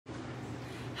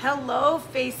Hello,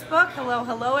 Facebook.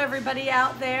 Hello, everybody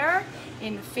out there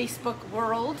in Facebook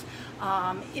world.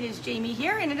 It is Jamie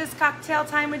here, and it is cocktail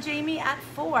time with Jamie at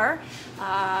 4.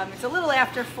 It's a little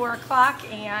after 4 o'clock,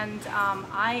 and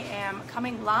I am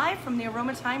coming live from the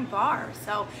Aroma Thyme bar.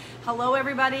 So, hello,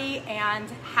 everybody, and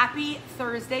happy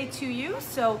Thursday to you.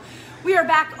 So, we are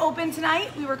back open tonight.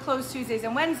 We were closed Tuesdays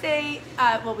and Wednesday.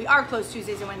 Well, we are closed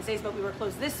Tuesdays and Wednesdays, but we were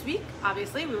closed this week.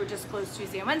 Obviously, we were just closed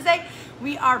Tuesday and Wednesday.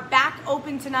 We are back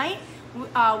open tonight.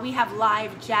 We have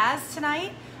live jazz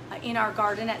tonight in our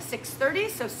garden at 6:30,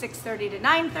 so 6:30 to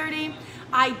 9:30.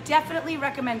 I definitely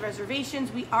recommend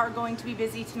reservations. We are going to be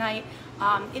busy tonight.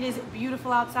 It is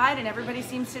beautiful outside, and everybody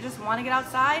seems to just want to get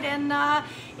outside and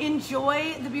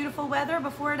enjoy the beautiful weather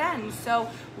before it ends. So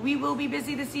we will be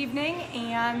busy this evening,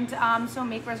 and so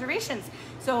make reservations.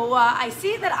 So I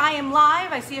see that I am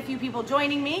live. I see a few people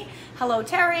joining me. Hello,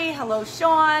 Terry. Hello,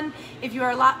 Sean. If you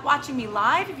are watching me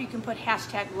live, if you can put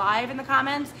 #live in the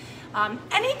comments.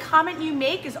 Any comment you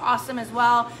make is awesome as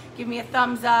well. Give me a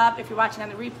thumbs up. If you're watching on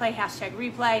the replay,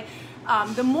 #replay.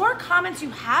 The more comments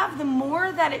you have, the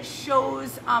more that it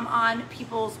shows on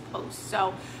people's posts,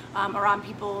 so or on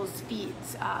people's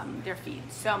feeds, their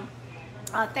feeds. So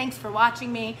thanks for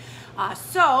watching me.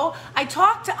 So I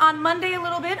talked on Monday a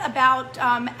little bit about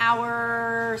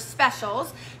our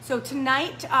specials. So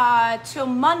tonight till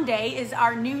Monday is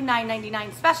our new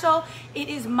 $9.99 special. It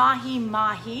is Mahi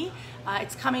Mahi.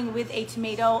 It's coming with a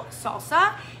tomato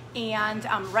salsa and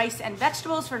rice and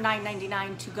vegetables for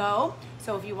 $9.99 to go.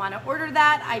 So if you want to order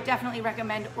that, I definitely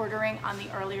recommend ordering on the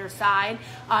earlier side.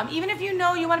 Even if you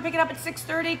know you want to pick it up at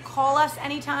 6:30, call us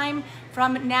anytime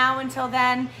from now until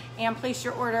then and place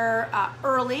your order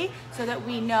early so that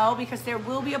we know, because there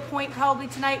will be a point probably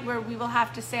tonight where we will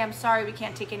have to say, I'm sorry, we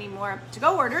can't take any more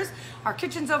to-go orders. Our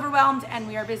kitchen's overwhelmed and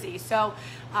we are busy. So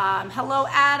hello,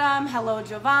 Adam. Hello,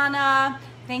 Giovanna.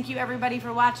 Thank you, everybody,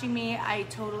 for watching me. I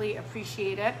totally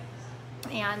appreciate it.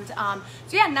 And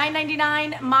so yeah,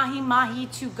 $9.99 Mahi Mahi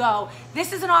to go.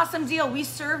 This is an awesome deal. We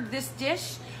served this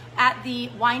dish at the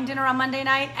wine dinner on Monday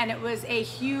night, and it was a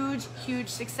huge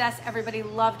success. Everybody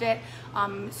loved it.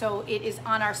 So it is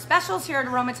on our specials here at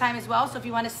Aroma Thyme as well. So if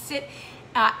you want to sit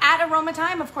at Aroma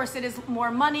Thyme, of course it is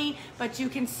more money, but you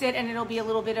can sit and it'll be a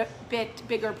little bit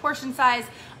bigger portion size,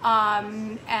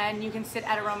 and you can sit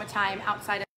at Aroma Thyme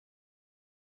outside of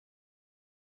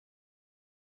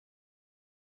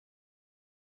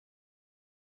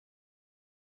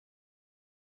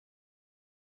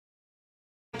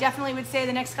definitely would say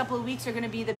the next couple of weeks are going to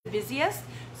be the busiest.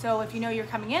 So if you know you're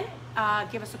coming in,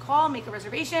 give us a call, make a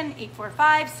reservation,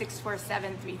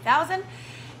 845-647-3000.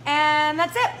 And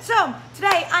that's it. So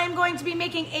today I'm going to be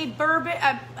making a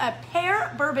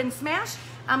pear bourbon smash.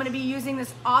 I'm going to be using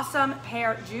this awesome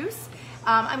pear juice.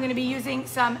 I'm going to be using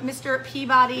some Mr.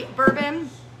 Peabody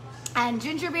bourbon and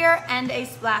ginger beer and a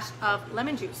splash of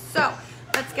lemon juice. So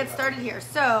let's get started here.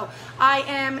 So I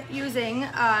am using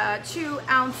 2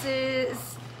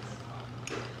 ounces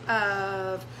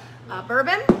of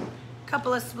bourbon, a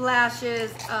couple of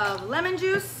splashes of lemon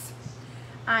juice.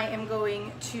 I am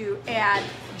going to add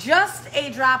just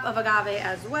a drop of agave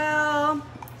as well,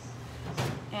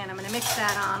 and I'm going to mix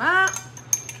that on up.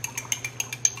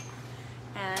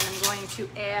 And I'm going to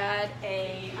add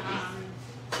a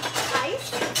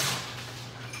ice.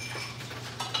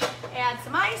 Add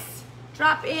some ice.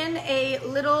 Drop in a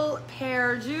little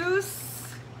pear juice.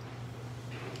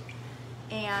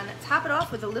 And top it off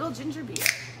with a little ginger beer.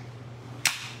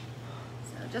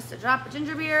 So just a drop of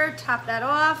ginger beer, top that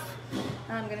off.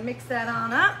 I'm gonna mix that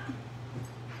on up.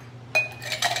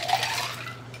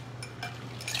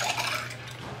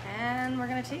 And we're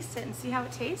gonna taste it and see how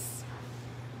it tastes.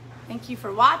 Thank you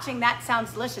for watching. That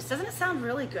sounds delicious. Doesn't it sound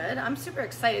really good? I'm super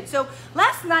excited. So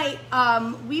last night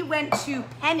we went to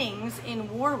Penning's in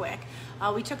Warwick.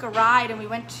 We took a ride and we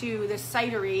went to the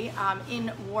cidery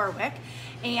in Warwick,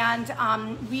 and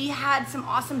we had some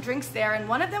awesome drinks there, and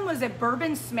one of them was a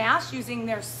bourbon smash using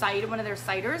their one of their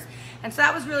ciders, and so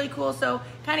that was really cool. So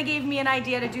kind of gave me an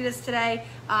idea to do this today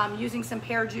using some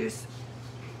pear juice.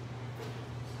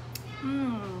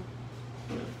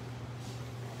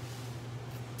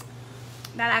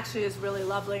 That actually is really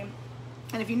lovely.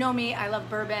 And if you know me, I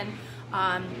love bourbon.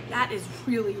 That is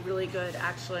really good,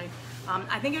 actually.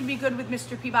 I think it would be good with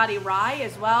Mr. Peabody Rye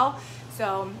as well.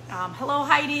 So hello,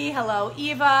 Heidi. Hello,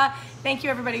 Eva. Thank you,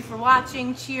 everybody, for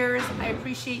watching. Cheers. I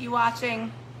appreciate you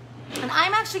watching. And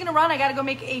I'm actually going to run. I got to go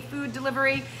make a food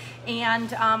delivery,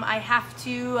 and I have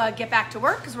to get back to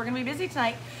work because we're going to be busy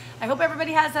tonight. I hope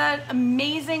everybody has an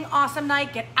amazing, awesome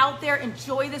night. Get out there,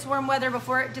 enjoy this warm weather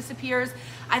before it disappears.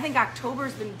 I think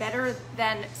October's been better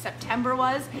than September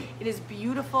was. It is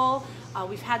beautiful.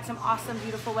 We've had some awesome,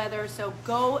 beautiful weather, so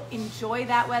go enjoy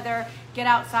that weather. Get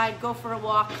outside, go for a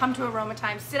walk, come to Aroma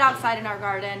Time, sit outside in our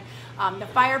garden. The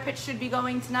fire pit should be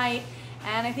going tonight,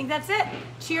 and I think that's it.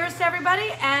 Cheers to everybody,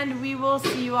 and we will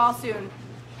see you all soon.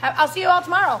 I'll see you all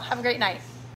tomorrow. Have a great night.